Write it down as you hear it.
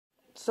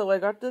So I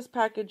got this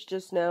package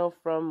just now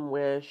from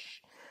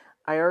Wish.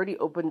 I already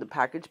opened the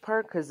package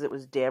part because it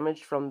was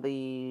damaged from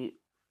the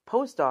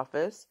post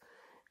office.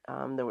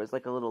 There was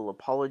like a little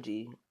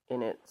apology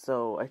in it.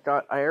 So I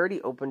thought I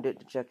already opened it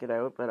to check it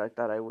out, but I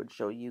thought I would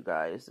show you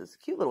guys this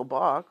cute little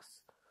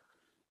box.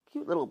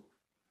 Cute little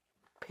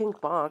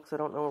pink box. I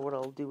don't know what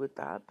I'll do with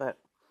that, but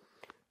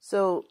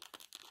so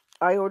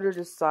I ordered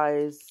a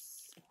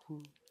size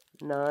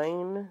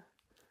 9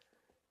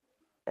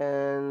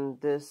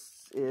 and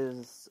this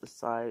is a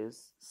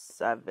size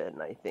 7,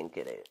 I think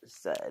it is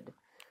said.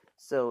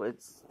 So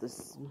it's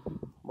this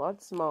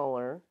lot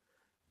smaller,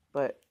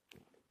 but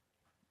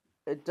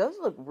it does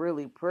look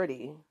really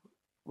pretty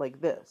like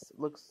this. It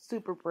looks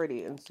super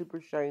pretty and super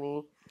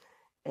shiny,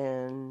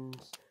 and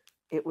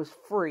it was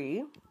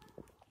free.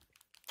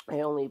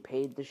 I only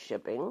paid the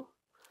shipping.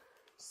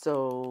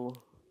 So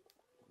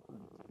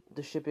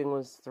the shipping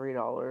was $3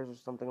 or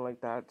something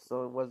like that.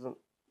 So it wasn't,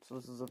 so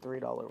this is a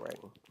 $3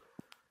 ring,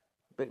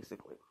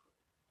 basically.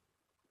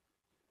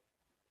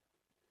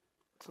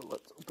 So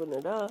let's open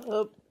it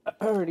up.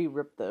 I already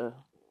ripped the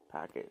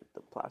packet,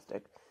 the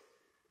plastic.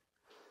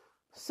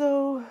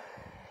 So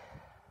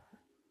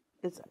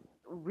it's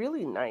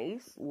really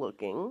nice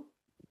looking,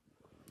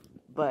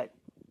 but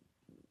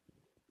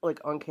like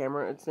on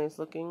camera it's nice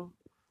looking,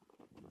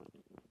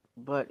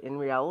 but in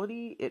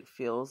reality it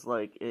feels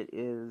like it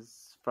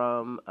is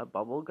from a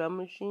bubblegum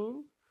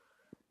machine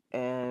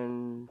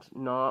and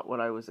not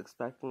what I was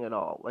expecting at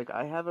all. Like,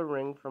 I have a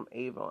ring from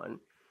Avon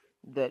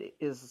that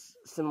is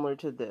similar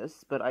to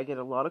this, but I get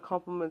a lot of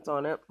compliments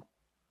on it,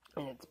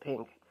 and it's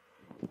pink.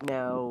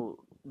 Now,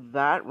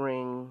 that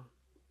ring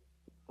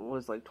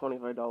was like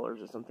 $25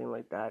 or something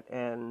like that,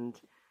 and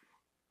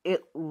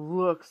it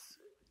looks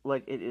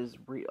like it is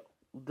real.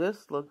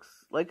 This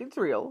looks like it's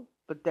real,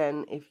 but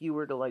then if you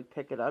were to like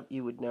pick it up,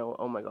 you would know,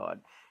 oh my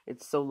god,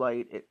 it's so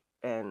light,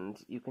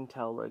 and you can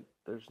tell like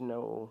there's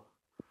no,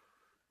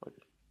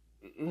 like,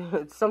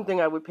 it's something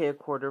I would pay a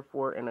quarter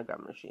for in a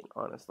gum machine,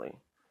 honestly.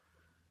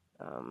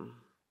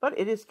 But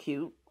it is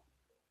cute,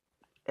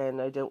 and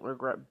I don't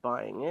regret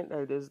buying it.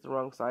 It is the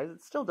wrong size.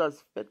 It still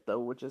does fit though,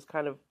 which is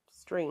kind of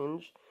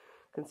strange,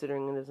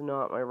 considering it is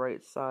not my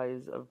right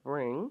size of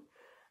ring.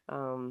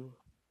 And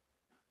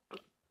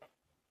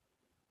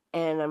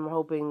I'm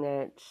hoping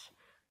that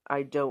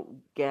I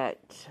don't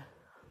get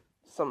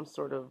some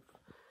sort of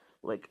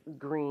like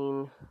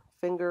green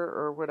finger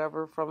or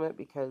whatever from it,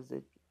 because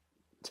it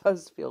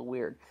does feel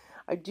weird.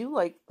 I do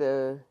like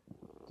the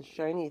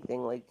shiny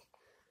thing. Like,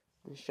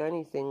 the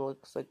shiny thing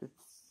looks like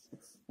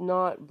it's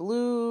not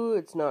blue,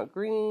 it's not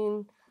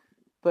green,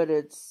 but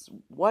it's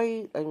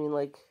white. I mean,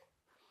 like,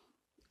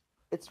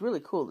 it's really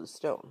cool, the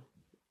stone.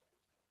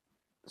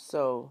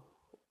 So,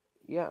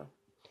 yeah.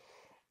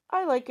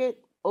 I like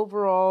it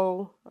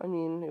overall. I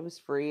mean, it was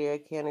free. I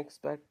can't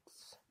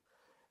expect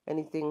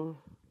anything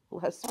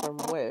less from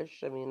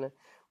Wish. I mean,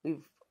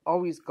 we've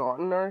always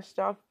gotten our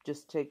stuff,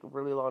 just take a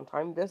really long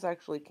time. This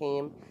actually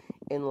came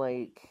in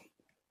like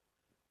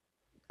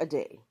a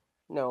day.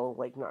 No,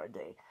 like, not a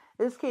day.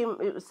 This came,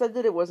 it said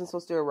that it wasn't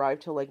supposed to arrive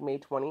till like May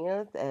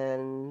 20th,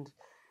 and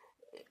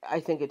I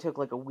think it took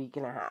like a week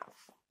and a half.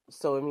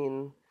 So, I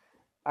mean,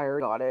 I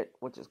already got it,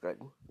 which is good.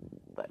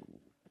 But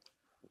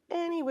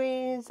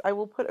anyways, I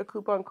will put a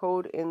coupon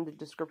code in the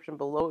description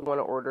below if you want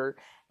to order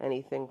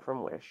anything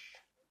from Wish.